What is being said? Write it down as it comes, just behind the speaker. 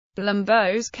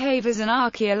Blombos Cave is an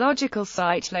archaeological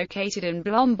site located in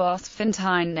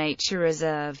Blombosfontein Nature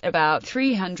Reserve, about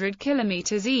 300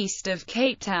 kilometers east of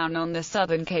Cape Town on the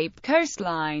southern Cape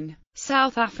coastline,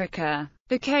 South Africa.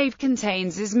 The cave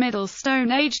contains Middle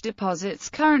Stone Age deposits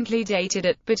currently dated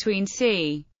at between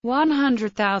c.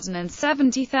 100,000 and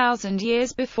 70,000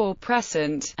 years before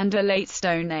present, and a Late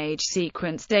Stone Age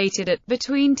sequence dated at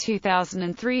between 2,000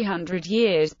 and 300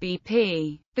 years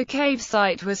BP. The cave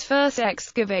site was first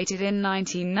excavated in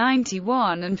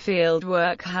 1991 and field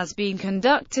work has been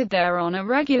conducted there on a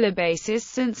regular basis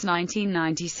since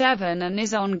 1997 and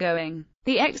is ongoing.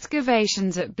 The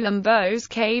excavations at Blombos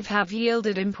Cave have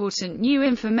yielded important new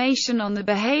information on the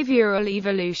behavioral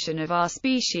evolution of our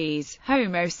species,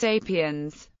 Homo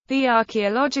sapiens. The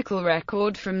archaeological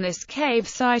record from this cave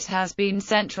site has been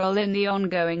central in the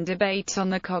ongoing debate on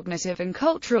the cognitive and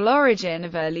cultural origin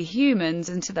of early humans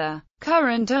and to the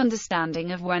current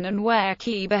understanding of when and where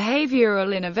key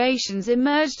behavioral innovations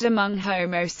emerged among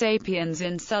Homo sapiens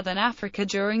in southern Africa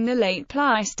during the late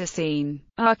Pleistocene.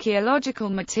 Archaeological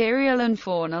material and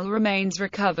faunal remains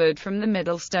recovered from the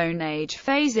Middle Stone Age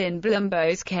phase in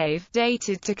Blombos Cave,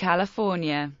 dated to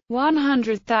California,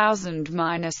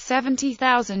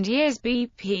 100,000–70,000 years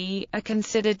BP, are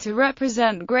considered to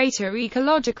represent greater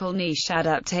ecological niche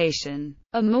adaptation,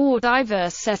 a more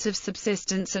diverse set of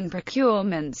subsistence and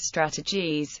procurement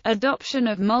strategies, adoption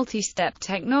of multi-step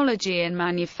technology and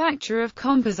manufacture of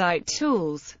composite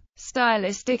tools,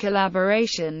 stylistic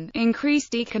elaboration,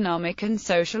 increased economic and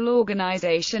social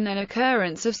organization and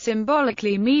occurrence of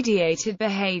symbolically mediated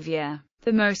behavior.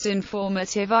 The most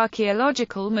informative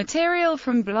archaeological material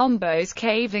from Blombos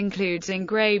Cave includes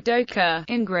engraved ochre,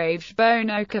 engraved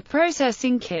bone ochre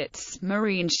processing kits,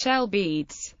 marine shell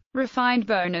beads, refined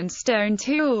bone and stone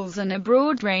tools, and a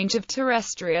broad range of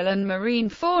terrestrial and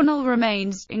marine faunal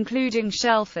remains, including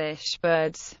shellfish,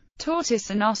 birds,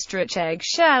 tortoise and ostrich egg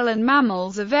shell and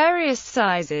mammals of various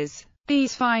sizes.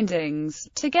 These findings,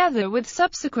 together with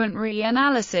subsequent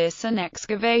reanalysis and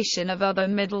excavation of other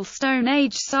Middle Stone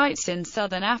Age sites in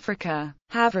southern Africa,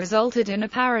 have resulted in a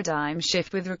paradigm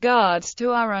shift with regards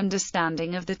to our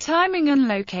understanding of the timing and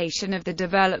location of the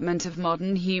development of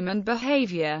modern human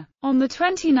behavior. On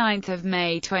 29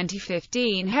 May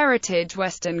 2015, Heritage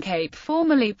Western Cape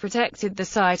formally protected the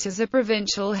site as a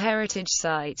provincial heritage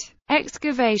site.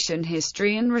 Excavation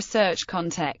history and research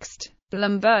context.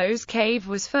 Blombos Cave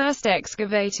was first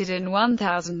excavated in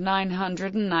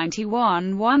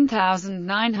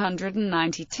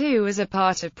 1991–1992 as a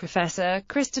part of Professor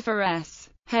Christopher S.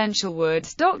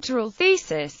 Henshelwood's doctoral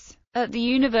thesis at the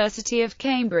University of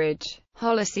Cambridge.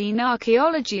 Holocene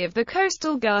archaeology of the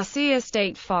coastal Garcia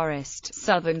State Forest,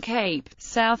 Southern Cape,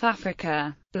 South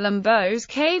Africa. Blombos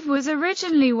Cave was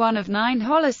originally one of 9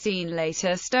 Holocene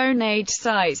later Stone Age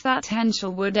sites that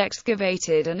Henshelwood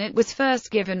excavated, and it was first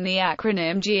given the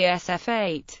acronym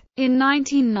GSF-8. In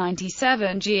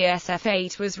 1997,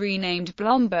 GSF-8 was renamed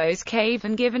Blombos Cave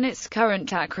and given its current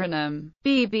acronym,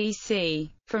 BBC.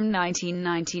 From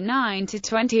 1999 to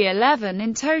 2011,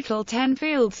 in total 10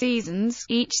 field seasons,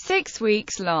 each 6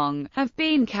 weeks long, have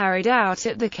been carried out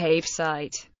at the cave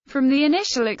site. From the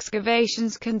initial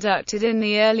excavations conducted in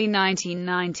the early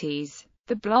 1990s,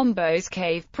 the Blombos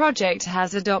Cave project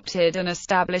has adopted and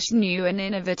established new and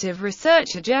innovative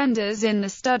research agendas in the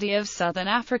study of southern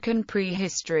African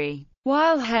prehistory.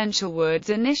 While Henshelwood's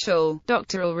initial,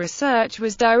 doctoral research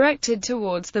was directed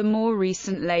towards the more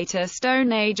recent later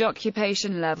Stone Age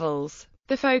occupation levels,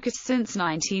 the focus since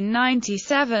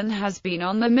 1997 has been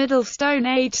on the Middle Stone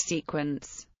Age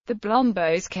sequence. The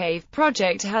Blombos Cave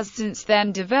project has since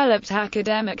then developed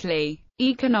academically,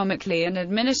 economically and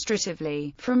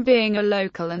administratively, from being a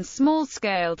local and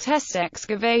small-scale test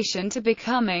excavation to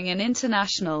becoming an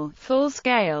international,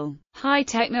 full-scale,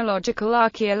 high-technological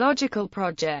archaeological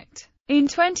project. In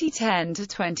 2010 to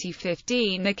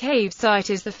 2015, the cave site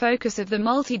is the focus of the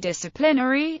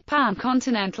multidisciplinary,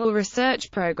 pan-continental research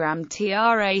program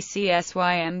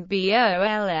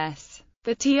TRACSYMBOLS.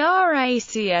 The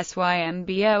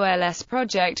TRACSYMBOLS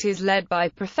project is led by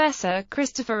Professor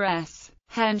Christopher S.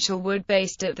 Henshelwood,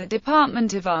 based at the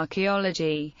Department of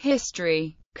Archaeology,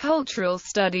 History, Cultural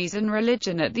Studies and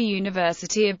Religion at the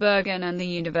University of Bergen and the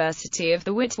University of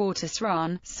the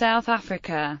Witwatersrand, South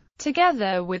Africa,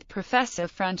 together with Professor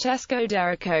Francesco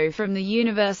Derrico from the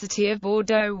University of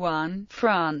Bordeaux,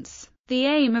 France. The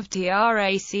aim of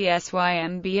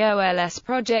TRACSYMBOLS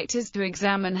project is to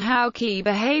examine how key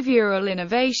behavioral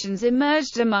innovations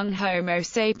emerged among Homo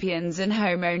sapiens and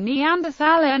Homo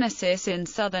neanderthalensis in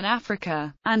southern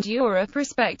Africa and Europe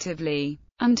respectively,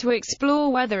 and to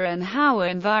explore whether and how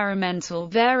environmental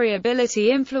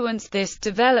variability influenced this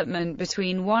development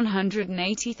between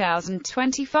 180,000 and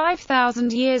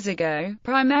 25,000 years ago,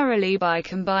 primarily by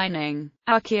combining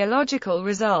archaeological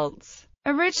results,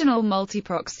 original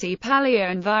multi-proxy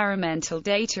paleo-environmental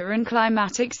data and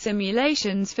climatic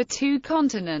simulations for 2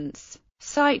 continents.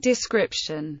 Site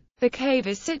description: the cave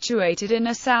is situated in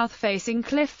a south-facing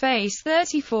cliff face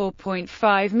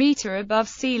 34.5 meter above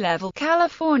sea level,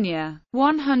 California,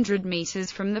 100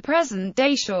 meters from the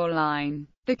present-day shoreline.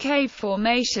 The cave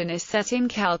formation is set in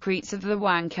calcretes of the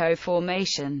Huanco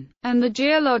Formation, and the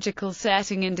geological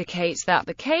setting indicates that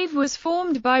the cave was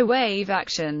formed by wave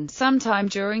action sometime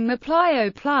during the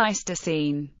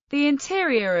Plio-Pleistocene. The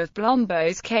interior of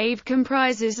Blombos Cave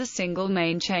comprises a single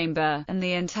main chamber, and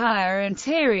the entire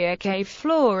interior cave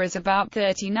floor is about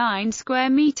 39 square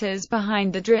meters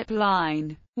behind the drip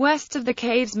line. West of the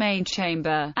cave's main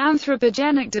chamber,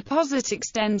 anthropogenic deposit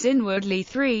extends inwardly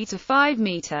 3 to 5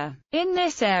 meter. In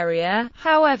this area,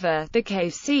 however, the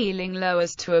cave ceiling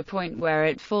lowers to a point where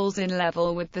it falls in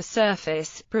level with the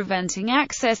surface, preventing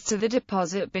access to the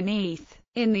deposit beneath.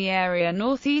 In the area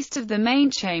northeast of the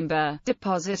main chamber,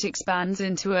 deposit expands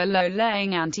into a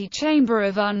low-lying antechamber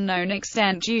of unknown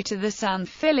extent due to the sand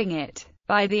filling it.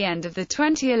 By the end of the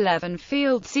 2011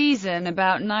 field season,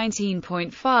 about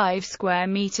 19.5 square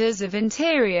meters of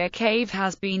interior cave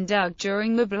has been dug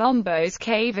during the Blombos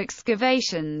Cave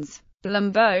excavations.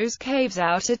 Blombos Cave's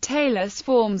outer talus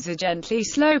forms a gently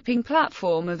sloping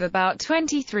platform of about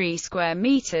 23 square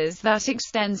meters that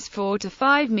extends 4 to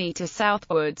 5 meters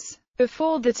southwards,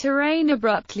 before the terrain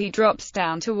abruptly drops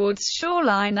down towards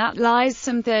shoreline that lies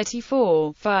some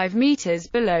 34.5 meters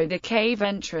below the cave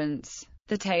entrance.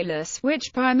 The talus,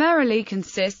 which primarily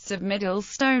consists of Middle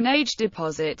Stone Age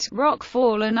deposit,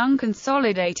 rockfall and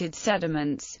unconsolidated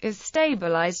sediments, is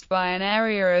stabilized by an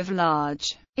area of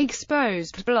large,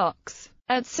 exposed blocks.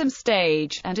 At some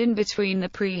stage, and in between the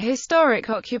prehistoric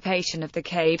occupation of the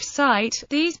cave site,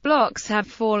 these blocks have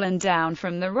fallen down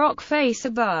from the rock face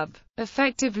above,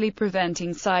 effectively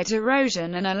preventing site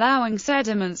erosion and allowing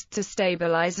sediments to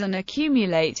stabilize and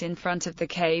accumulate in front of the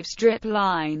cave's drip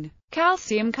line.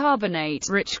 Calcium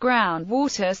carbonate-rich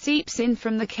groundwater seeps in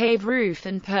from the cave roof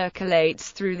and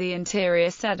percolates through the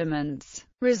interior sediments,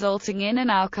 resulting in an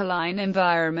alkaline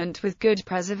environment with good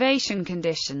preservation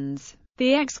conditions.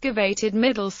 The excavated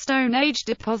Middle Stone Age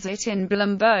deposit in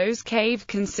Blombos Cave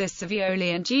consists of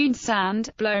Aeolian dune sand,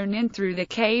 blown in through the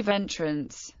cave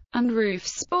entrance, and roof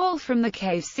spall from the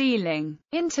cave ceiling.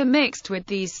 Intermixed with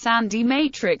these sandy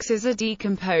matrixes are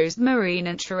decomposed marine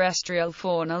and terrestrial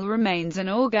faunal remains and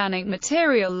organic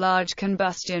material. Large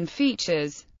combustion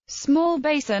features, small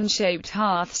basin-shaped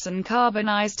hearths and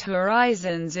carbonized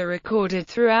horizons are recorded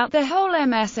throughout the whole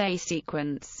MSA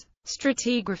sequence.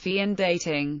 Stratigraphy and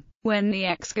dating. When the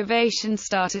excavation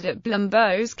started at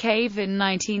Blombos Cave in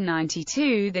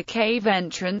 1992, the cave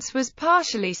entrance was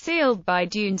partially sealed by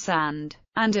dune sand,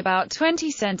 and about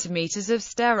 20 centimeters of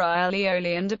sterile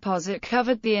Aeolian deposit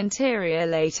covered the interior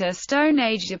later Stone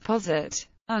Age deposit.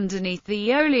 Underneath the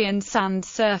Aeolian sand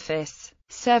surface,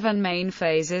 7 main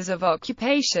phases of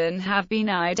occupation have been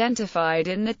identified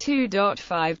in the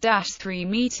 2.5-3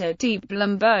 meter deep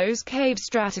Blombos Cave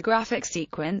stratigraphic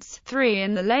sequence, 3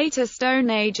 in the later Stone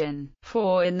Age and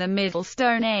 4 in the Middle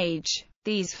Stone Age.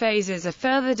 These phases are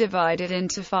further divided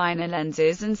into finer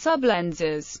lenses and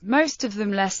sublenses, most of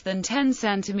them less than 10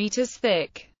 centimeters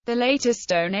thick. The later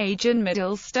Stone Age and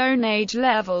Middle Stone Age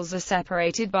levels are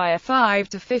separated by a 5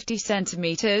 to 50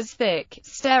 centimeters thick,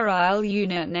 sterile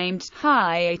unit named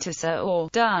hiatus or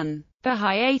dun. The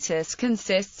hiatus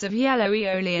consists of yellow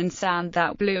Aeolian sand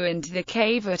that blew into the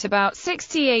cave at about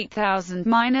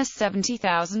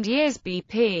 68,000–70,000 years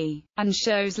BP, and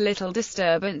shows little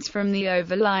disturbance from the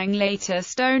overlying later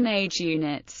Stone Age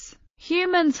units.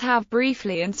 Humans have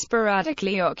briefly and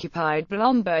sporadically occupied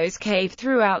Blombos Cave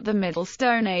throughout the Middle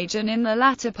Stone Age and in the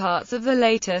latter parts of the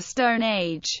later Stone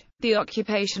Age. The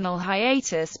occupational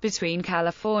hiatus between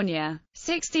California,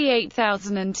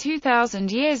 68,000 and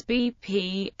 2,000 years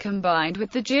BP, combined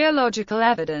with the geological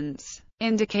evidence,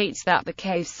 indicates that the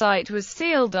cave site was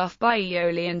sealed off by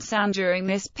Aeolian sand during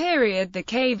this period. The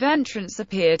cave entrance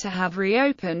appeared to have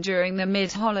reopened during the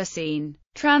mid-Holocene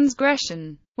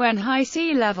transgression, when high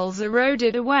sea levels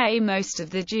eroded away most of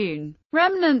the dune.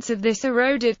 Remnants of this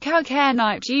eroded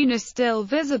calcarenite dune are still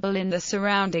visible in the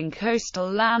surrounding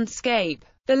coastal landscape.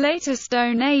 The later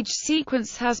Stone Age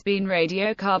sequence has been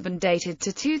radiocarbon dated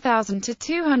to 2000 to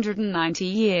 290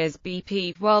 years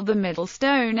BP, while the Middle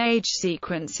Stone Age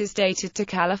sequence is dated to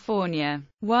California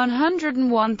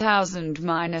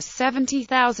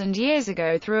 101,000–70,000 years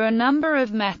ago through a number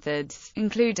of methods,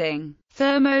 including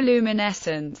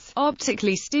thermoluminescence,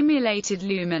 optically stimulated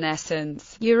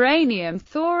luminescence, uranium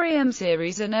thorium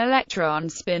series and electron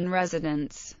spin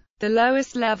resonance. The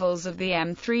lowest levels of the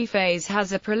M3 phase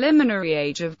has a preliminary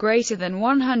age of greater than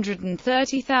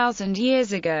 130,000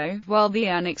 years ago, while the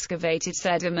unexcavated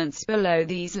sediments below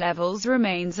these levels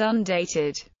remains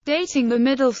undated. Dating the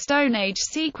Middle Stone Age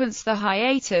sequence, the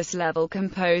hiatus level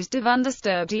composed of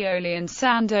undisturbed Aeolian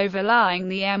sand overlying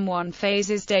the M1 phase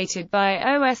is dated by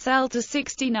OSL to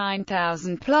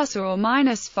 69,000 plus or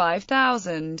minus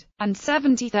 5,000, and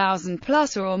 70,000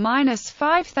 plus or minus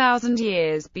 5,000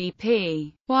 years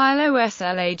BP, while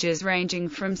OSL ages ranging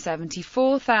from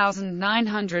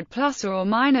 74,900 plus or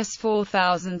minus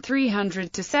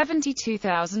 4,300 to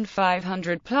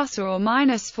 72,500 plus or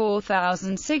minus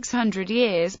 4,600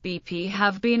 years BP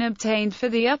have been obtained for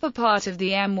the upper part of the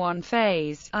M1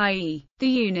 phase, i.e., the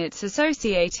units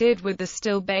associated with the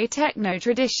Still Bay techno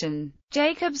tradition.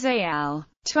 Jacobs et al.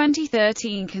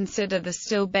 2013 consider the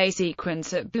Still Bay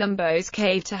sequence at Blombos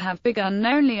Cave to have begun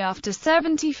only after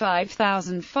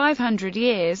 75,500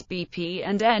 years BP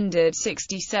and ended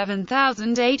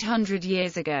 67,800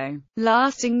 years ago,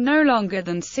 lasting no longer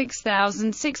than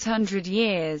 6,600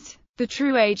 years. The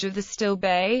true age of the Still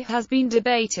Bay has been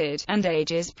debated, and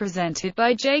ages presented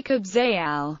by Jacobs et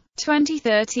al.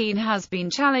 2013 has been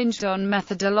challenged on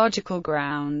methodological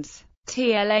grounds.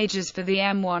 TL ages for the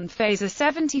M1 phase are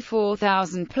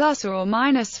 74,000 plus or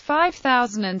minus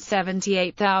 5,000 and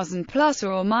 78,000 plus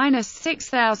or minus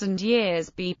 6,000 years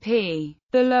BP.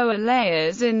 The lower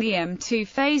layers in the M2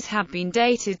 phase have been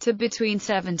dated to between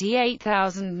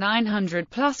 78,900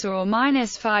 plus or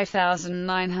minus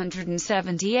 5,900 and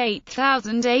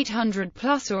 78,800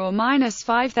 plus or minus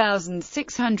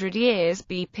 5,600 years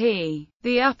BP.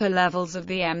 The upper levels of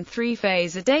the M3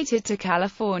 phase are dated to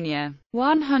California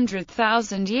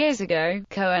 100,000 years ago,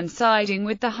 coinciding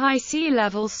with the high sea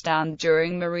level stand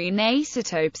during marine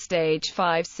isotope stage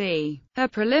 5C. A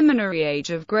preliminary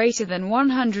age of greater than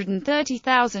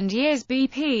 130,000 years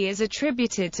BP is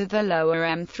attributed to the lower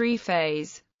M3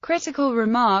 phase. Critical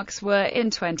remarks were in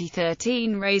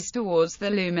 2013 raised towards the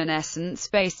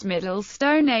luminescence-based Middle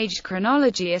Stone Age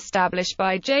chronology established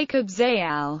by Jacobs et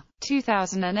al.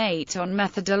 2008 on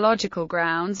methodological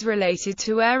grounds related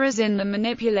to errors in the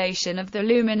manipulation of the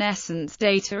luminescence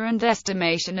data and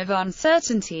estimation of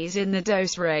uncertainties in the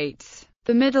dose rates.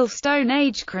 The Middle Stone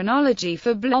Age chronology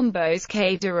for Blombos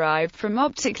Cave derived from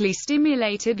optically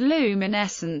stimulated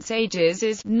luminescence ages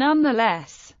is,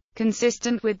 nonetheless,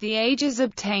 consistent with the ages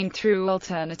obtained through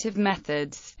alternative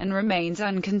methods, and remains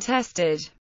uncontested.